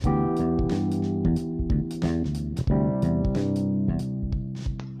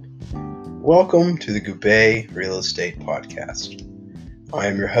Welcome to the Goubet Real Estate Podcast. I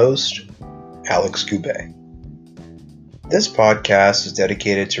am your host, Alex Goubet. This podcast is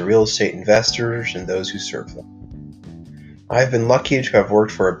dedicated to real estate investors and those who serve them. I've been lucky to have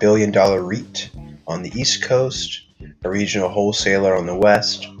worked for a billion-dollar REIT on the East Coast, a regional wholesaler on the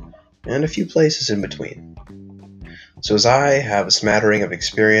West, and a few places in between. So as I have a smattering of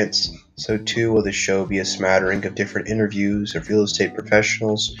experience, so too will the show be a smattering of different interviews of real estate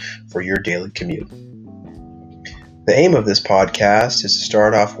professionals for your daily commute. The aim of this podcast is to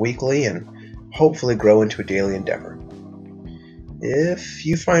start off weekly and hopefully grow into a daily endeavor. If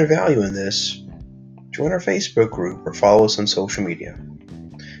you find value in this, join our Facebook group or follow us on social media.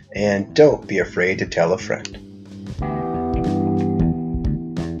 And don't be afraid to tell a friend.